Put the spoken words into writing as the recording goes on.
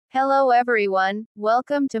Hello everyone,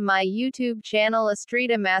 welcome to my YouTube channel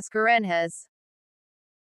Astrida Mascarenhas.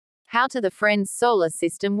 How do the Friends solar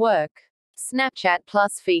system work? Snapchat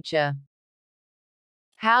Plus feature.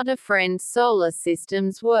 How do Friends solar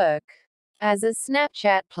systems work? As a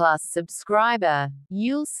Snapchat Plus subscriber,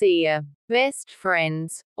 you'll see a Best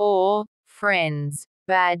Friends or Friends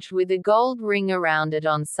badge with a gold ring around it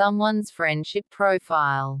on someone's friendship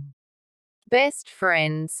profile. Best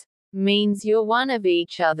Friends means you're one of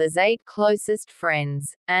each other's 8 closest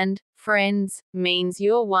friends, and friends means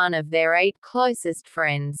you're one of their 8 closest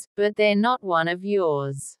friends, but they're not one of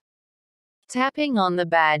yours. Tapping on the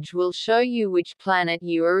badge will show you which planet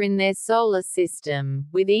you are in their solar system,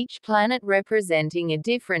 with each planet representing a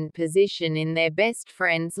different position in their best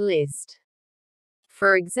friends list.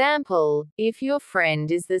 For example, if your friend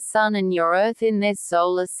is the Sun and your Earth in their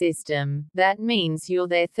solar system, that means you're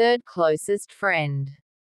their 3rd closest friend.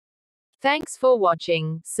 Thanks for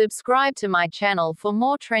watching. Subscribe to my channel for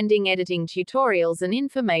more trending editing tutorials and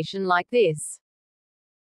information like this.